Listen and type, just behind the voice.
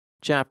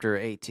Chapter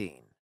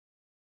 18.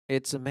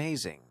 It's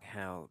amazing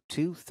how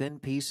two thin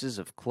pieces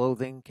of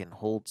clothing can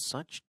hold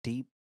such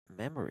deep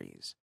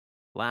memories.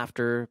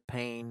 Laughter,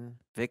 pain,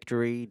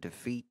 victory,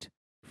 defeat,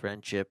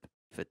 friendship,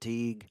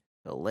 fatigue,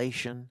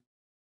 elation.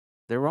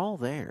 They're all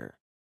there.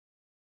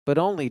 But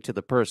only to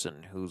the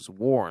person who's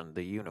worn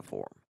the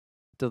uniform.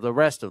 To the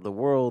rest of the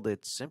world,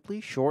 it's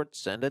simply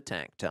shorts and a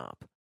tank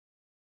top.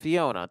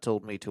 Fiona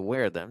told me to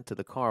wear them to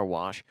the car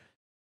wash,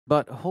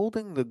 but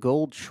holding the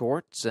gold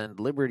shorts and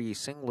Liberty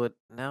singlet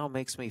now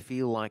makes me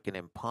feel like an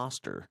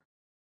imposter.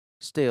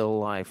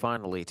 Still, I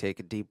finally take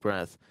a deep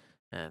breath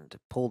and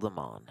pull them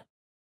on.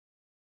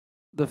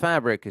 The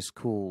fabric is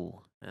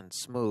cool and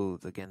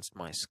smooth against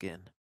my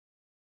skin.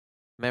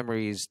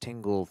 Memories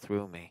tingle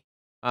through me.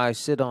 I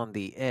sit on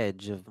the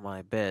edge of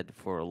my bed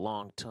for a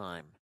long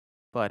time,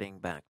 fighting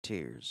back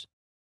tears.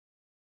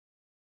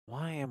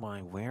 Why am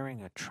I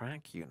wearing a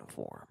track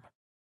uniform?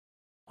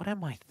 What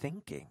am I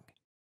thinking?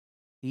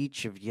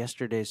 Each of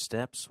yesterday's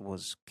steps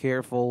was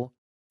careful,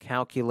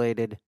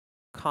 calculated,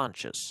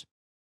 conscious.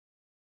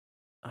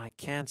 I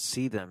can't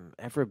see them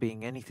ever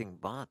being anything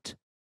but.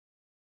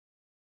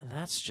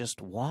 That's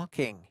just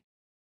walking.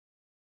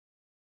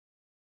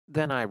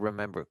 Then I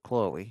remember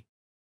Chloe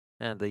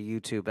and the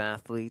YouTube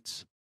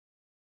athletes.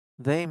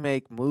 They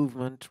make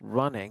movement,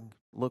 running,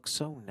 look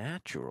so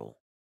natural,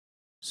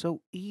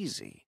 so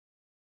easy.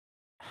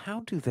 How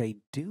do they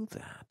do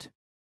that?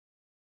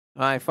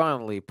 I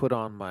finally put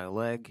on my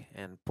leg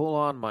and pull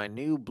on my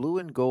new blue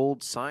and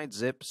gold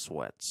side-zip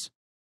sweats.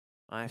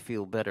 I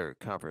feel better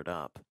covered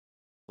up,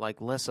 like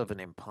less of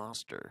an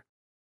imposter.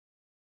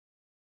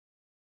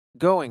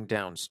 Going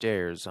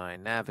downstairs, I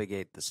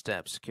navigate the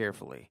steps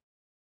carefully.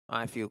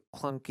 I feel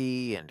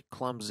clunky and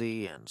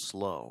clumsy and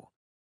slow,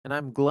 and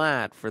I'm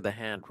glad for the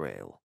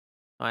handrail.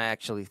 I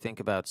actually think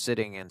about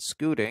sitting and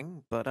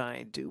scooting, but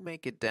I do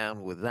make it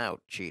down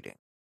without cheating.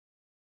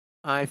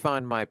 I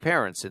find my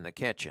parents in the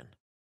kitchen.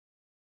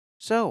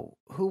 So,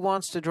 who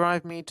wants to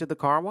drive me to the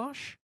car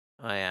wash?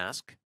 I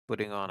ask,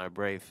 putting on a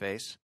brave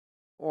face.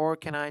 Or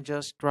can I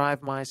just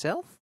drive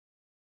myself?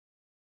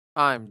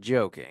 I'm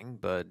joking,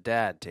 but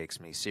Dad takes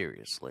me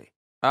seriously.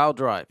 I'll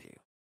drive you,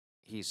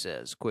 he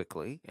says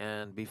quickly,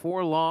 and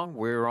before long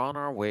we're on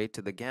our way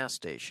to the gas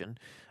station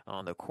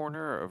on the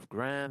corner of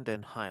Grand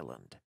and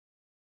Highland.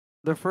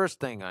 The first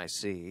thing I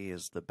see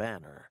is the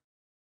banner.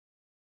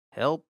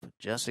 Help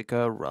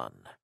Jessica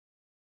Run.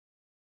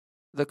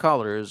 The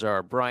colors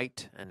are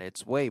bright, and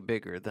it's way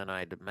bigger than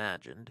I'd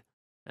imagined,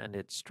 and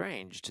it's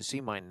strange to see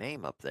my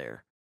name up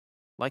there,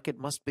 like it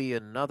must be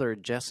another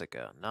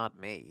Jessica, not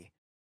me.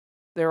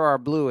 There are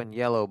blue and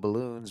yellow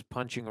balloons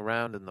punching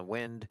around in the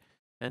wind,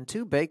 and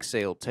two bake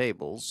sale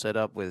tables set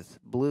up with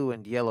blue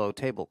and yellow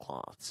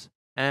tablecloths,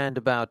 and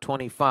about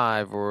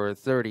 25 or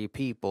 30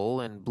 people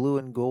in blue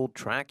and gold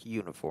track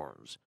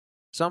uniforms.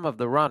 Some of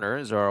the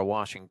runners are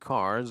washing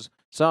cars,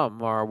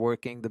 some are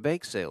working the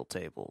bake sale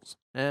tables,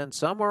 and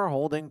some are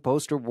holding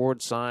poster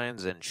board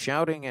signs and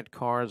shouting at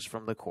cars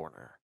from the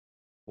corner.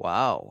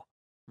 Wow,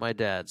 my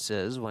dad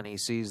says when he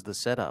sees the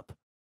setup.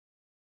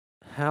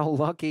 How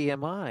lucky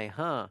am I,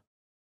 huh?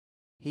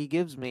 He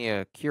gives me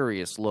a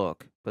curious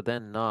look, but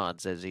then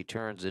nods as he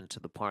turns into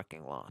the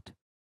parking lot.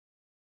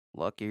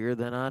 Luckier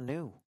than I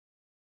knew.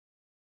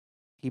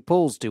 He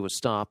pulls to a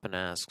stop and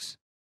asks,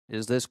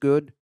 "Is this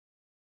good?"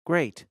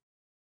 "Great.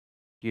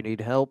 Do you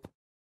need help?"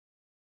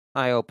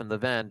 I open the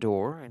van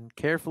door and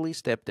carefully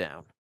step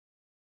down.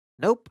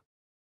 "Nope,"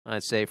 I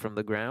say from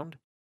the ground.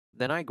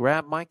 Then I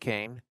grab my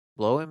cane,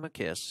 blow him a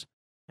kiss,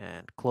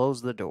 and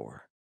close the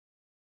door.